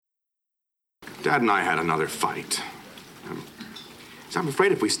Dad and I had another fight. So I'm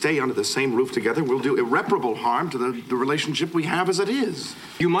afraid if we stay under the same roof together, we'll do irreparable harm to the relationship we have as it is.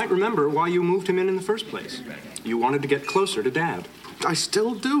 You might remember why you moved him in the first place. You wanted to get closer to Dad. I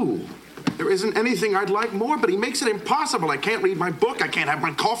still do. There isn't anything I'd like more, but he makes it impossible. I can't read my book, I can't have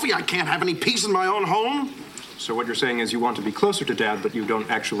my coffee, I can't have any peace in my own home. So what you're saying is you want to be closer to Dad, but you don't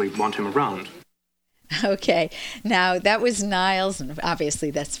actually want him around. Okay, now that was Niles, and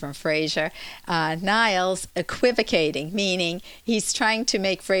obviously that's from Frasier. Niles equivocating, meaning he's trying to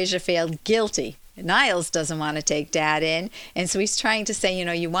make Frasier feel guilty. Niles doesn't want to take Dad in, and so he's trying to say,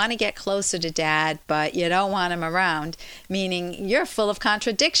 you want to get closer to Dad, but you don't want him around, meaning you're full of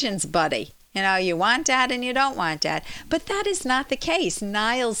contradictions, buddy. You want Dad and you don't want Dad. But that is not the case.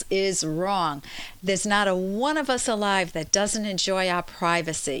 Niles is wrong. There's not a one of us alive that doesn't enjoy our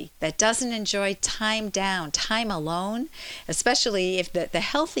privacy, that doesn't enjoy time down, time alone, especially if the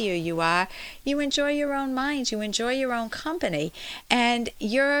healthier you are, you enjoy your own mind, you enjoy your own company, and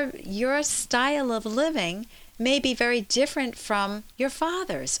your style of living may be very different from your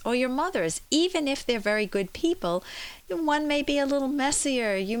father's or your mother's, even if they're very good people. One may be a little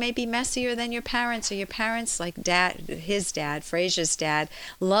messier. You may be messier than your parents, or your parents, like his dad, Frasier's dad,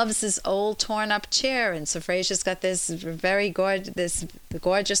 loves his old torn-up chair, and so Frasier's got this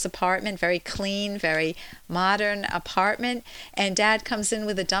gorgeous apartment, very clean, very modern apartment, and Dad comes in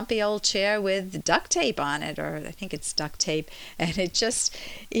with a dumpy old chair with duct tape on it, or I think it's duct tape, and it just,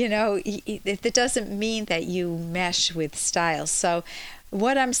 it doesn't mean that you mesh with style. So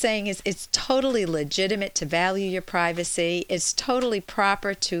what I'm saying is it's totally legitimate to value your privacy. It's totally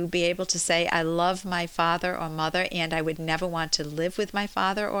proper to be able to say, I love my father or mother, and I would never want to live with my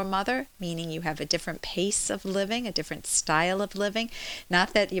father or mother, meaning you have a different pace of living, a different style of living,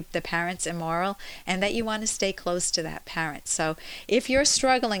 not that the parent's immoral, and that you want to stay close to that parent. So if you're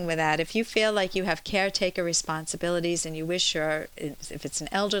struggling with that, if you feel like you have caretaker responsibilities and you wish if it's an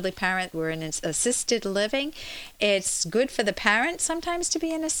elderly parent, we're in assisted living, it's good for the parent sometimes to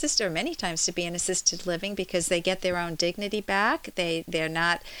be in assisted, or many times to be in assisted living, because they get their own dignity back. They're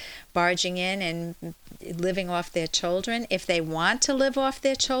not barging in and living off their children. If they want to live off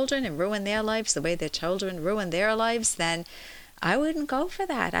their children and ruin their lives the way their children ruin their lives, then I wouldn't go for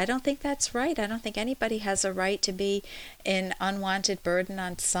that. I don't think that's right. I don't think anybody has a right to be an unwanted burden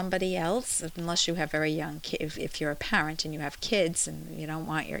on somebody else, unless you have very young kids. If you're a parent and you have kids and you don't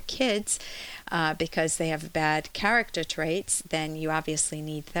want your kids because they have bad character traits, then you obviously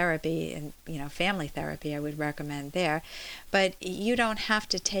need therapy, and family therapy I would recommend there. But you don't have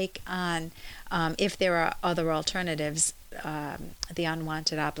to take on, if there are other alternatives, the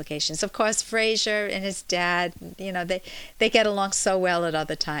unwanted obligations. Of course, Frasier and his dad, they get along so well at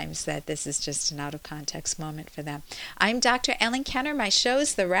other times that this is just an out-of-context moment for them. I'm Dr. Ellen Kenner. My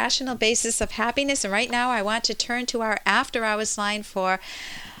show's The Rational Basis of Happiness, and right now I want to turn to our after-hours line for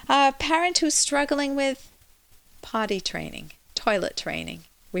a parent who's struggling with potty training, toilet training.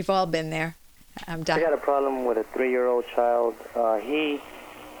 We've all been there. I got a problem with a 3-year-old child. He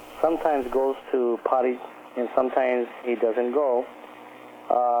sometimes goes to potty and sometimes he doesn't go.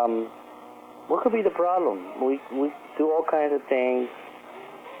 What could be the problem? We do all kinds of things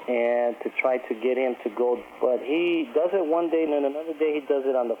and to try to get him to go, but he does it one day and then another day he does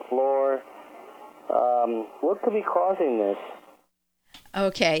it on the floor. What could be causing this?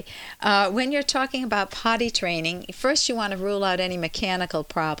 Okay. When you're talking about potty training, first you want to rule out any mechanical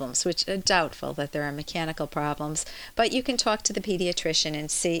problems, which are doubtful that there are mechanical problems, but you can talk to the pediatrician and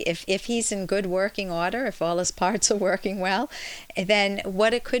see if he's in good working order, if all his parts are working well. Then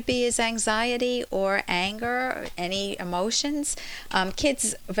what it could be is anxiety or anger, any emotions.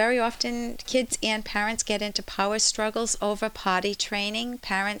 Very often, kids and parents get into power struggles over potty training.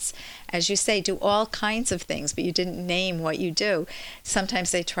 Parents, as you say, do all kinds of things, but you didn't name what you do.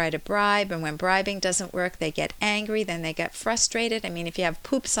 Sometimes they try to bribe, and when bribing doesn't work, they get angry, then they get frustrated. I mean, if you have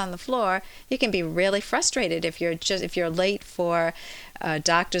poops on the floor, you can be really frustrated if you're late for a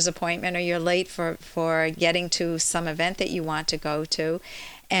doctor's appointment, or you're late for getting to some event that you want to go to.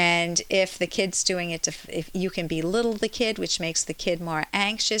 And if the kid's doing it, if you can belittle the kid, which makes the kid more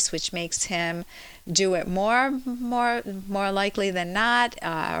anxious, which makes him do it more likely than not,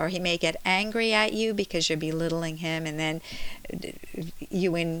 or he may get angry at you because you're belittling him, and then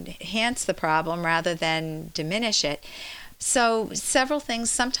you enhance the problem rather than diminish it. So several things.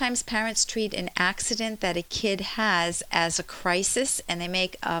 Sometimes parents treat an accident that a kid has as a crisis, and they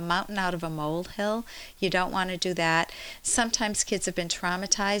make a mountain out of a molehill. You don't want to do that. Sometimes kids have been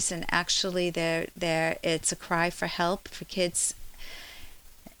traumatized, and actually it's a cry for help for kids.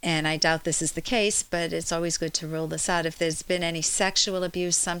 and I doubt this is the case, but it's always good to rule this out. If there's been any sexual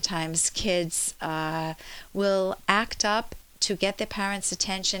abuse, sometimes kids will act up to get their parents'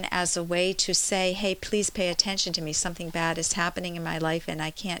 attention as a way to say, hey, please pay attention to me. Something bad is happening in my life and I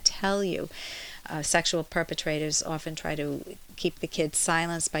can't tell you. Sexual perpetrators often try to keep the kids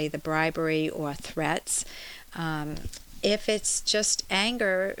silenced by either bribery or threats. If it's just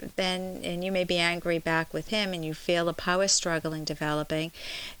anger, then, and you may be angry back with him and you feel a power struggling developing,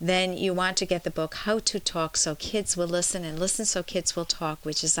 then you want to get the book How to Talk So Kids Will Listen and Listen So Kids Will Talk,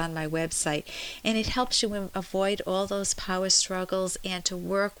 which is on my website. And it helps you avoid all those power struggles and to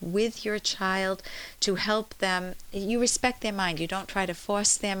work with your child to help them. You respect their mind. You don't try to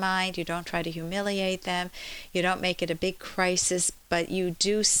force their mind. You don't try to humiliate them. You don't make it a big crisis, but you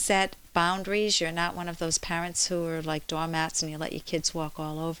do set boundaries. You're not one of those parents who are like doormats and you let your kids walk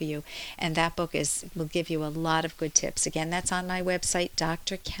all over you. And that book will give you a lot of good tips. Again, that's on my website,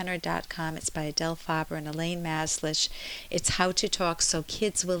 drkenner.com. It's by Adele Faber and Elaine Maslish. It's How to Talk So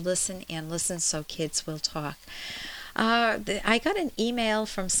Kids Will Listen and Listen So Kids Will Talk. I got an email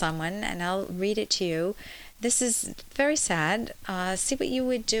from someone, and I'll read it to you. This is very sad. See what you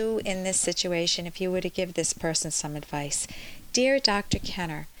would do in this situation if you were to give this person some advice. Dear Dr.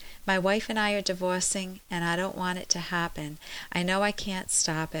 Kenner, my wife and I are divorcing, and I don't want it to happen. I know I can't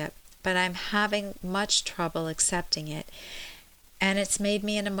stop it, but I'm having much trouble accepting it, and it's made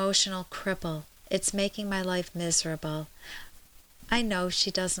me an emotional cripple. It's making my life miserable. I know she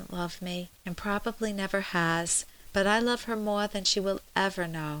doesn't love me, and probably never has, but I love her more than she will ever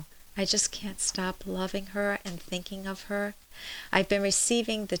know. I just can't stop loving her and thinking of her. I've been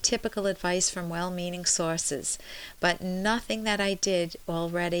receiving the typical advice from well-meaning sources, but nothing that I did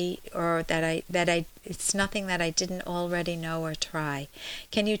already, or it's nothing that I didn't already know or try.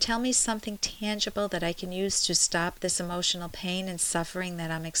 Can you tell me something tangible that I can use to stop this emotional pain and suffering that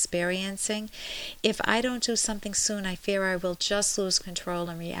I'm experiencing? If I don't do something soon, I fear I will just lose control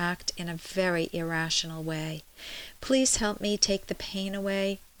and react in a very irrational way. Please help me take the pain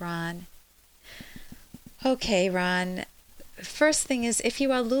away, Ron. Okay, Ron. First thing is, if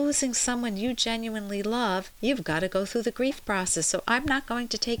you are losing someone you genuinely love, you've got to go through the grief process. So I'm not going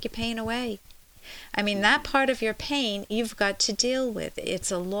to take your pain away. I mean, that part of your pain you've got to deal with.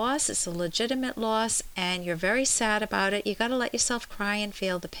 It's a loss, it's a legitimate loss, and you're very sad about it. You've got to let yourself cry and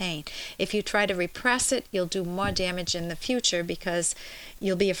feel the pain. If you try to repress it, you'll do more damage in the future because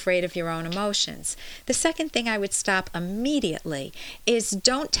you'll be afraid of your own emotions. The second thing I would stop immediately is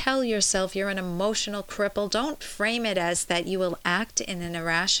don't tell yourself you're an emotional cripple. Don't frame it as that you will act in an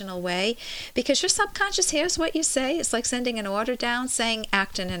irrational way, because your subconscious hears what you say. It's like sending an order down saying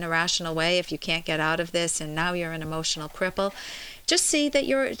act in an irrational way if you can't get out of this and now you're an emotional cripple. Just see that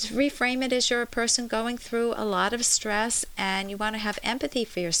reframe it as you're a person going through a lot of stress, and you want to have empathy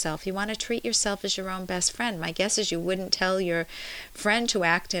for yourself. You want to treat yourself as your own best friend. My guess is you wouldn't tell your friend to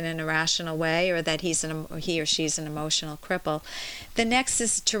act in an irrational way or that he or she's an emotional cripple. The next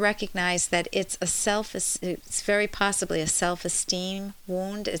is to recognize that it's very possibly a self-esteem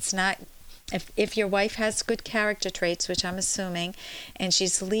wound. It's not. If your wife has good character traits, which I'm assuming, and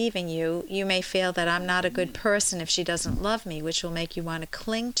she's leaving you, you may feel that I'm not a good person if she doesn't love me, which will make you want to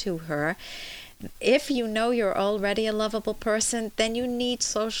cling to her. If you know you're already a lovable person, then you need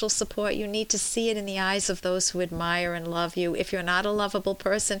social support. You need to see it in the eyes of those who admire and love you. If you're not a lovable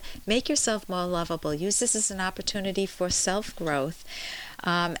person, make yourself more lovable. Use this as an opportunity for self-growth.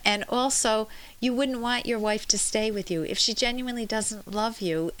 And also, you wouldn't want your wife to stay with you. If she genuinely doesn't love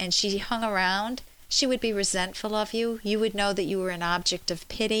you and she hung around, she would be resentful of you. You would know that you were an object of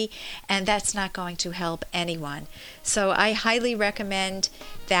pity, and that's not going to help anyone. So I highly recommend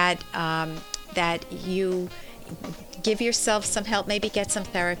that you give yourself some help, maybe get some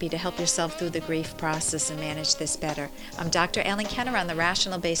therapy to help yourself through the grief process and manage this better. I'm Dr. Ellen Kenner on the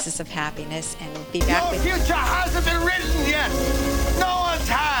Rational Basis of Happiness, and we'll be back with you. Your future hasn't been written yet. No one's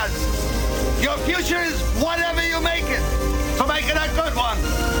has. Your future is whatever you make it. So make it a good one.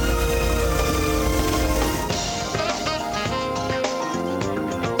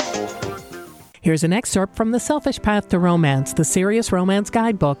 Here's an excerpt from The Selfish Path to Romance, the Serious Romance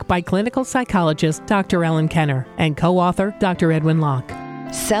Guidebook by clinical psychologist Dr. Ellen Kenner and co-author Dr. Edwin Locke.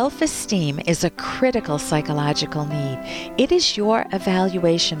 Self-esteem is a critical psychological need. It is your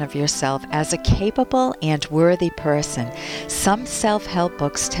evaluation of yourself as a capable and worthy person. Some self-help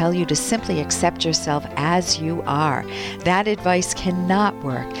books tell you to simply accept yourself as you are. That advice cannot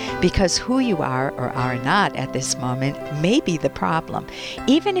work because who you are or are not at this moment may be the problem.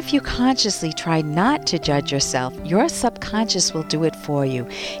 Even if you consciously try not to judge yourself, your subconscious will do it for you.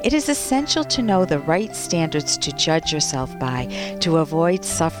 It is essential to know the right standards to judge yourself by, to avoid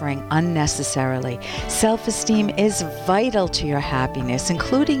tolerate suffering unnecessarily. Self-esteem is vital to your happiness,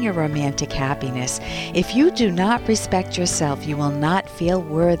 including your romantic happiness. If you do not respect yourself, you will not feel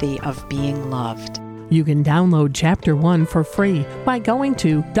worthy of being loved. You can download Chapter 1 for free by going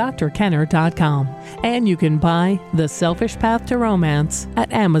to drkenner.com. And you can buy The Selfish Path to Romance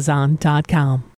at amazon.com.